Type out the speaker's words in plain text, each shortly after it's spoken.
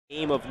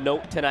Game of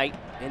note tonight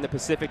in the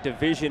Pacific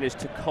Division is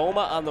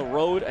Tacoma on the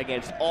road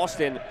against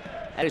Austin.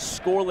 That is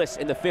scoreless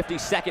in the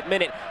 52nd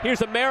minute. Here's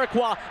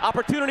Amarikwa,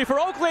 opportunity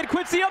for Oakland.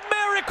 Quincy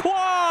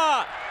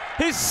Amarikwa!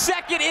 His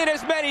second in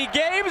as many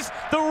games.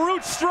 The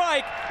root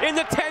strike in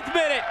the 10th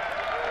minute.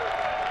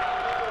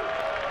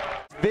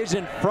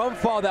 Vision from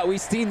fall that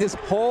we've seen this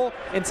whole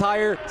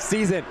entire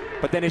season,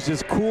 but then it's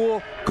just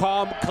cool,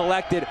 calm,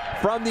 collected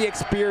from the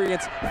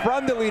experience,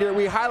 from the leader.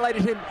 We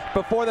highlighted him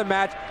before the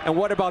match, and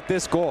what about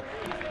this goal?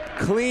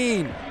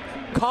 Clean,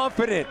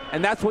 confident,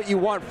 and that's what you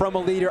want from a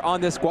leader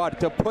on this squad,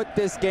 to put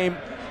this game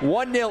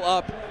 1-0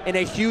 up in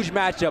a huge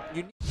matchup.